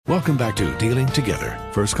Welcome back to Dealing Together.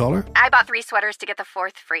 First caller? I bought 3 sweaters to get the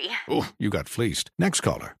 4th free. Oh, you got fleeced. Next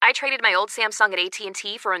caller? I traded my old Samsung at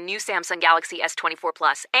AT&T for a new Samsung Galaxy S24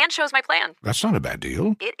 Plus and chose my plan. That's not a bad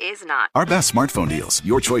deal. It is not. Our best smartphone deals.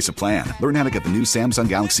 Your choice of plan. Learn how to get the new Samsung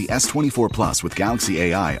Galaxy S24 Plus with Galaxy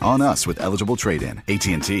AI on us with eligible trade-in.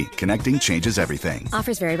 AT&T. Connecting changes everything.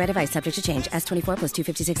 Offers vary by device. Subject to change. S24 plus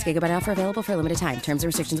 256 gigabyte offer available for a limited time. Terms and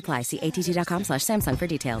restrictions apply. See att.com/Samsung for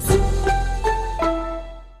details.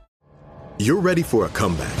 You're ready for a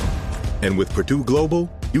comeback. And with Purdue Global,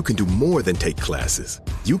 you can do more than take classes.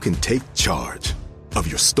 You can take charge of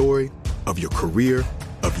your story, of your career,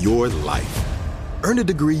 of your life. Earn a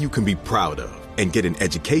degree you can be proud of and get an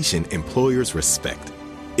education employers respect.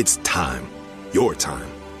 It's time, your time,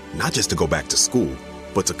 not just to go back to school,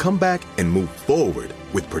 but to come back and move forward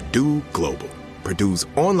with Purdue Global, Purdue's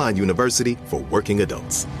online university for working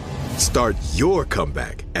adults. Start your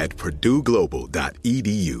comeback at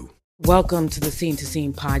purdueglobal.edu. Welcome to the Scene to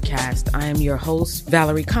Scene podcast. I am your host,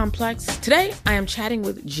 Valerie Complex. Today, I am chatting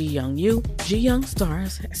with Ji Young Yoo. Ji Young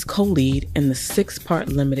stars as co-lead in the 6-part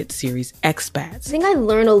limited series Expats. I think I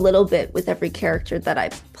learn a little bit with every character that I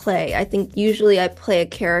play. I think usually I play a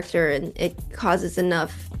character and it causes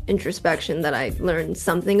enough introspection that I learn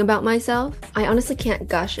something about myself. I honestly can't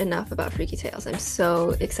gush enough about Freaky Tales. I'm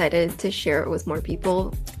so excited to share it with more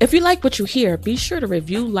people. If you like what you hear, be sure to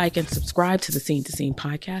review, like, and subscribe to the Scene to Scene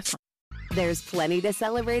podcast. There's plenty to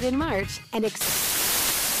celebrate in March and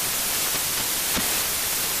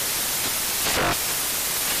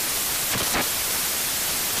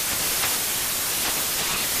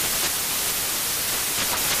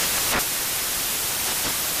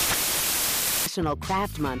National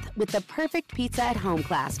Craft Month with the perfect pizza at home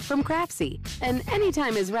class from Craftsy. And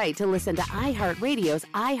anytime is right to listen to iHeartRadio's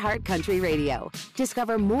iHeartCountry Radio.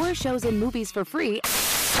 Discover more shows and movies for free.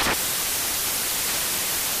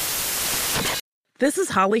 This is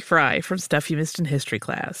Holly Fry from Stuff You Missed in History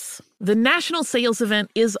class. The national sales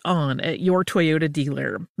event is on at your Toyota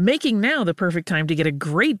dealer, making now the perfect time to get a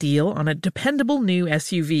great deal on a dependable new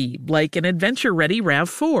SUV, like an adventure-ready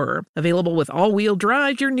RAV4. Available with all-wheel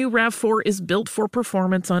drive, your new RAV4 is built for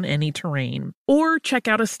performance on any terrain. Or check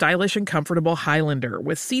out a stylish and comfortable Highlander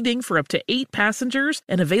with seating for up to 8 passengers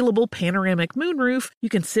and available panoramic moonroof. You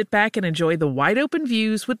can sit back and enjoy the wide-open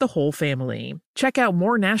views with the whole family. Check out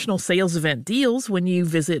more national sales event deals when you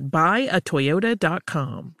visit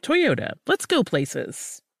buyatoyota.com. Toyota, let's go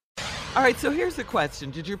places. All right, so here's the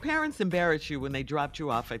question. Did your parents embarrass you when they dropped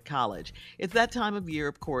you off at college? It's that time of year,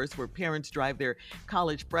 of course, where parents drive their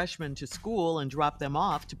college freshmen to school and drop them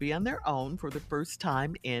off to be on their own for the first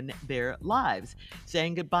time in their lives.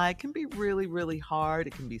 Saying goodbye can be really, really hard.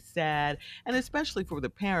 It can be sad, and especially for the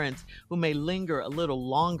parents who may linger a little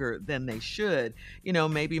longer than they should. You know,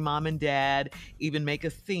 maybe mom and dad even make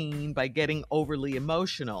a scene by getting overly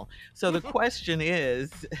emotional. So the question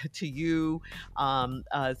is to you,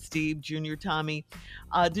 Steve, Junior, Tommy,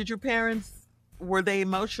 did your parents, were they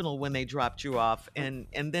emotional when they dropped you off? And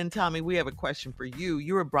then Tommy, we have a question for you.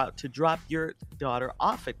 You were about to drop your daughter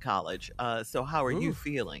off at college. So how are you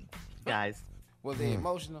feeling, guys? Was they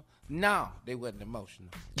emotional? No, they wasn't emotional.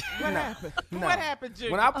 What happened? No. What happened,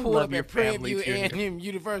 Junior? When I pulled up your at family, Prairie View Junior. A&M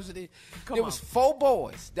University, Come there on. was 4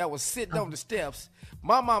 boys that was sitting on the steps.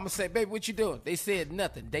 My mama said, "Baby, what you doing?" They said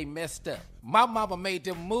nothing. They messed up. My mama made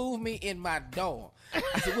them move me in my dorm.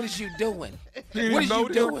 I said, "What is you doing? What is you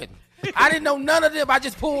doing?" I didn't know none of them. I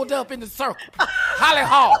just pulled up in the circle. Holly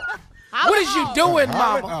Hall. What is you doing,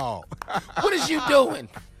 mama? What is you doing?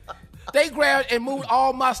 They grabbed and moved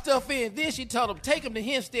all my stuff in. Then she told them, "Take him to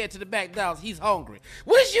Hempstead to the McDonald's. He's hungry."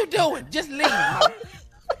 What is you doing? Just leave, mama.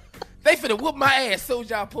 They finna whoop my ass as soon as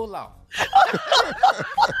y'all pull off.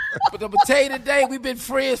 But I'm gonna tell you today, we've been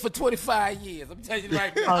friends for 25 years. I'm telling you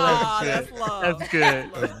right now. Oh, that's love. That's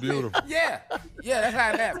good. That's beautiful. Yeah, that's how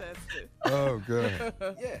it happened. Oh, God.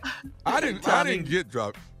 Yeah. I didn't get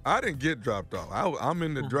dropped. I didn't get dropped off. I'm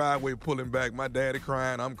in the driveway pulling back. My daddy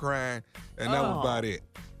crying. I'm crying. And that was about it.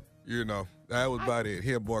 You know, that was about it.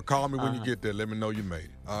 Here, boy, call me when you get there. Let me know you made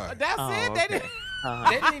it. All right. That's it? okay.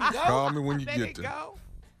 They didn't even go? Call me when you They get didn't there. go?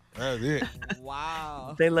 That's it.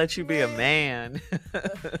 Wow. They let you be a man.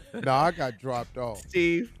 No, I got dropped off.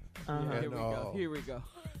 Steve? Here we go. Here we go.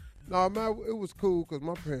 No, man, it was cool because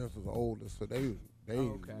my parents was older, so they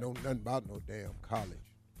didn't know nothing about no damn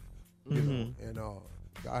college. You know, and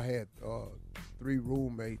I had 3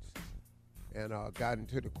 roommates, and got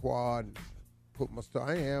into the quad and put my stuff.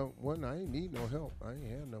 I ain't need no help. I ain't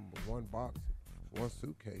had number 1 box, 1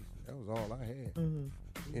 suitcase. That was all I had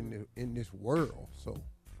in this world. So,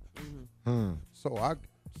 so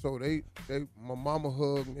So my mama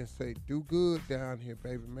hugged me and said, "Do good down here,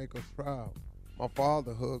 baby. Make us proud." My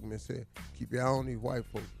father hugged me and said, "Keep your eye on these white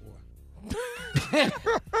folks, boy."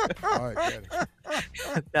 All right, Daddy.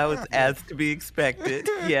 That was as to be expected.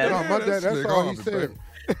 Yes. No, my dad, that's all he said.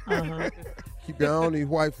 Keep your eye on these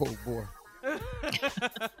white folks, boy.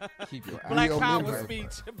 Keep your Black Power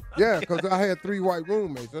speech. Yeah, because I had 3 white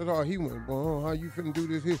roommates. That's all he went, boy. How you finna do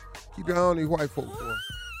this here? Keep your eye on these white folks, boy.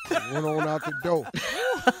 Went on out the door.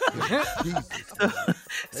 Jesus.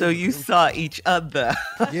 So you saw each other.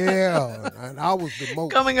 Yeah, and I was the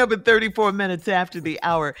most. Coming up at 34 minutes after the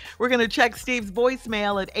hour, we're going to check Steve's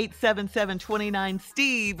voicemail at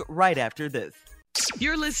 877-29-STEVE right after this.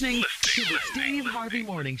 You're listening to the Steve Harvey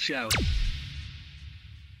Morning Show.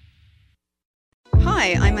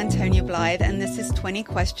 Hi, I'm Antonia Blythe, and this is 20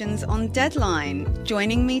 Questions on Deadline.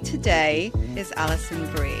 Joining me today is Alison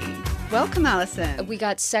Brie. Welcome, Alison. We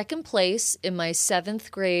got second place in my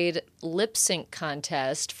 7th grade lip sync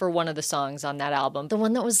contest for one of the songs on that album. The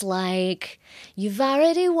one that was like, "You've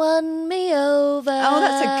already won me over." Oh,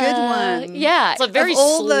 that's a good one. Yeah. It's like very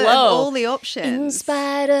slow. Of all the options. In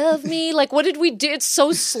spite of me. Like, what did we do? It's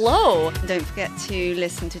so slow. Don't forget to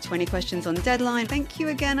listen to 20 Questions on Deadline. Thank you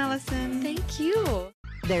again, Alison. Thank you.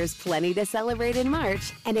 There's plenty to celebrate in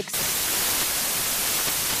March and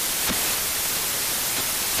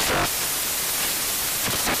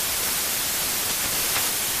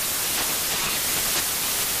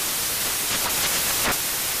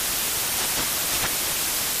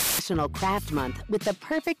Craft Month with the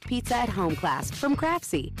perfect pizza at home class from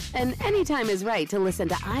Craftsy. And anytime is right to listen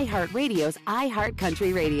to iHeartRadio's iHeart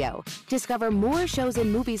Country Radio. Discover more shows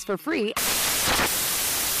and movies for free.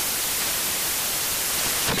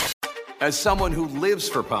 As someone who lives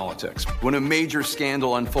for politics, when a major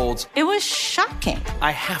scandal unfolds, it was shocking.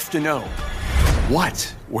 I have to know,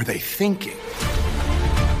 what were they thinking?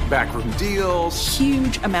 Backroom deals,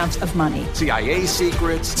 huge amounts of money, CIA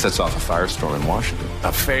secrets, sets off a firestorm in Washington,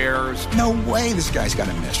 affairs. No way this guy's got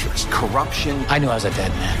a mistress. Corruption. I knew I was a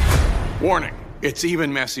dead man. Warning, it's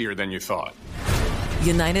even messier than you thought.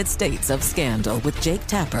 United States of Scandal with Jake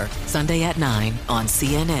Tapper, Sunday at 9 on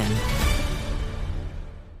CNN.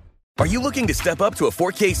 Are you looking to step up to a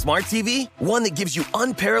 4K smart TV? One that gives you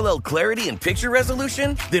unparalleled clarity and picture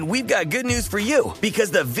resolution? Then we've got good news for you, because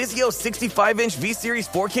the Vizio 65-inch V-Series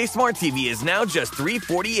 4K smart TV is now just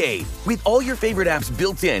 $348. With all your favorite apps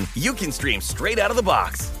built in, you can stream straight out of the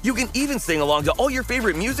box. You can even sing along to all your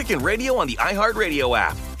favorite music and radio on the iHeartRadio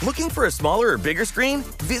app. Looking for a smaller or bigger screen?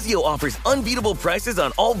 Vizio offers unbeatable prices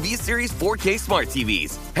on all V-Series 4K smart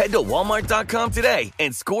TVs. Head to Walmart.com today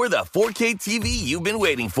and score the 4K TV you've been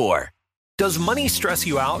waiting for. Does money stress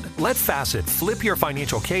you out? Let Facet flip your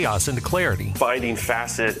financial chaos into clarity. Finding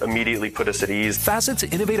Facet immediately put us at ease. Facet's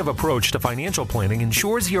innovative approach to financial planning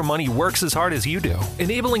ensures your money works as hard as you do,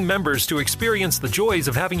 enabling members to experience the joys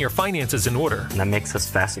of having your finances in order. And that makes us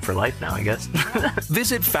Facet for life now, I guess.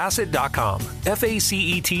 Visit Facet.com,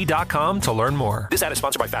 FACET.com to learn more. This ad is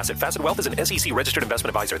sponsored by Facet. Facet Wealth is an SEC registered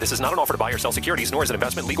investment advisor. This is not an offer to buy or sell securities, nor is it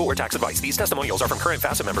investment, legal, or tax advice. These testimonials are from current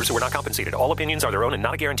Facet members who are not compensated. All opinions are their own and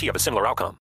not a guarantee of a similar outcome.